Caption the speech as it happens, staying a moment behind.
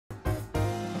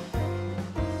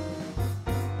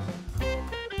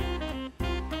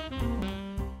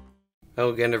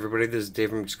Hello again, everybody. This is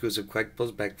Dave from Xclusive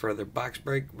Collectibles, back for another box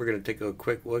break. We're going to take a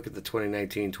quick look at the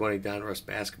 2019-20 Donruss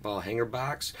Basketball Hanger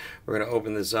Box. We're going to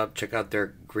open this up, check out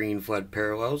their green flood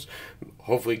parallels,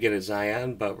 hopefully get a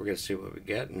Zion, but we're going to see what we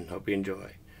get and hope you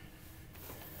enjoy.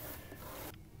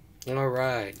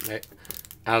 Alright,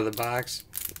 out of the box,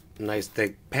 nice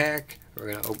thick pack.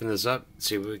 We're going to open this up and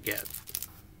see what we get.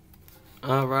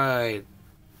 Alright,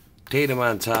 Tatum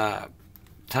on top,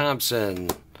 Thompson,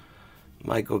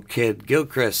 Michael Kidd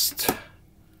Gilchrist,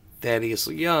 Thaddeus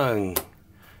Young,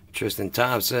 Tristan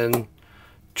Thompson,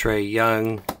 Trae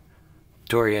Young,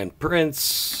 Taurean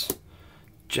Prince,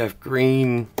 Jeff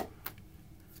Green,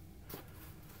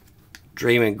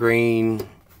 Draymond Green,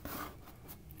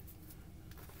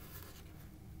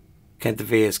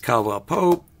 Kentavious Caldwell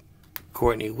Pope,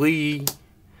 Courtney Lee,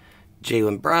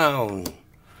 Jaylen Brown,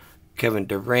 Kevin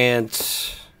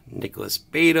Durant, Nicholas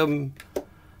Batum,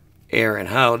 Aaron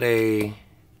Holiday,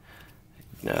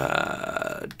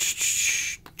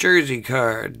 jersey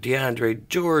card, DeAndre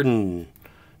Jordan,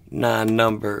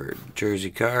 non-numbered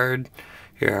jersey card.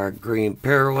 Here are green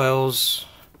parallels.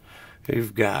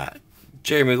 We've got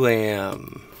Jeremy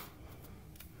Lamb,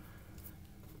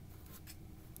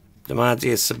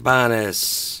 Domantas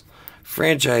Sabonis,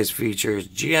 franchise features,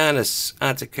 Giannis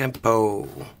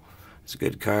Antetokounmpo. It's a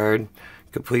good card.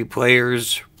 Complete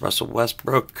players, Russell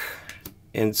Westbrook.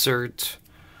 Insert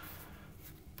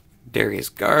Darius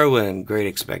Garland, Great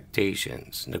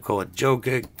Expectations, Nikola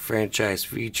Jokic, franchise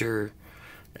feature,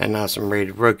 and now some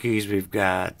rated rookies. We've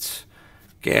got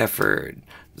Gafford,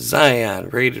 Zion,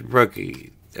 rated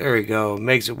rookie. There we go,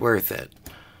 makes it worth it.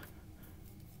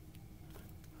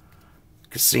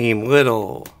 Kasim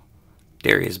Little,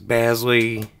 Darius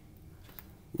Bazley,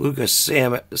 Lucas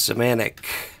Samanik,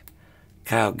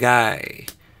 Kyle Guy,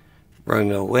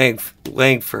 Romeo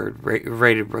Langford,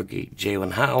 rated rookie,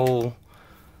 Jalen Howell,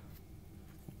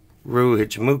 Rui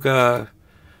Hachimura,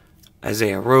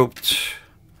 Isaiah Roped,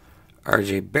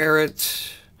 RJ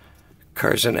Barrett,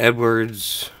 Carson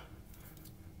Edwards,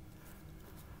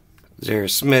 Zaire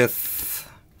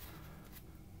Smith,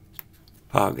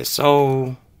 Paul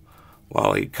Gasol,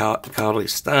 Wally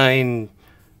Cauley-Stein,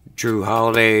 Drew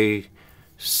Holiday,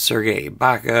 Serge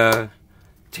Ibaka,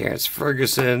 Terrence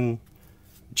Ferguson,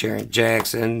 Jaren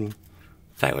Jackson,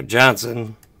 Tyler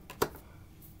Johnson,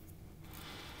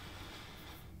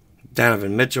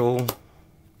 Donovan Mitchell,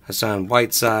 Hassan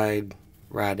Whiteside,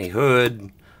 Rodney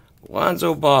Hood,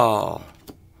 Lonzo Ball,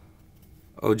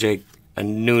 OJ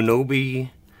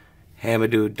Anunoby,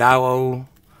 Hamidou Diallo,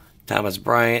 Thomas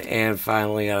Bryant, and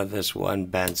finally out of this one,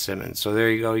 Ben Simmons. So there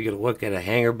you go. You get a look at a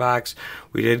hanger box.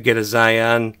 We did get a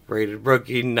Zion rated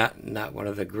rookie, not one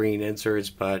of the green inserts,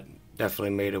 but definitely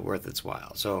made it worth its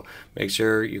while. So make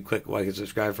sure you click like and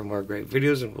subscribe for more great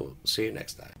videos, and we'll see you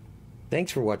next time.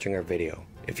 Thanks for watching our video.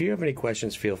 If you have any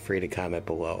questions, feel free to comment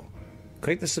below.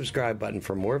 Click the subscribe button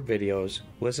for more videos.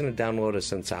 Listen and download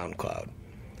us on SoundCloud.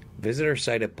 Visit our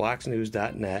site at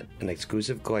bloxnews.net and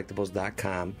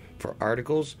xclusivecollectibles.com for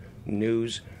articles,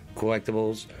 news,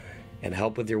 collectibles, and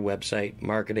help with your website,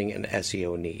 marketing, and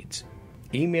SEO needs.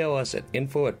 Email us at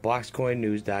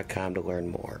info@bloxcoinnews.com to learn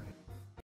more.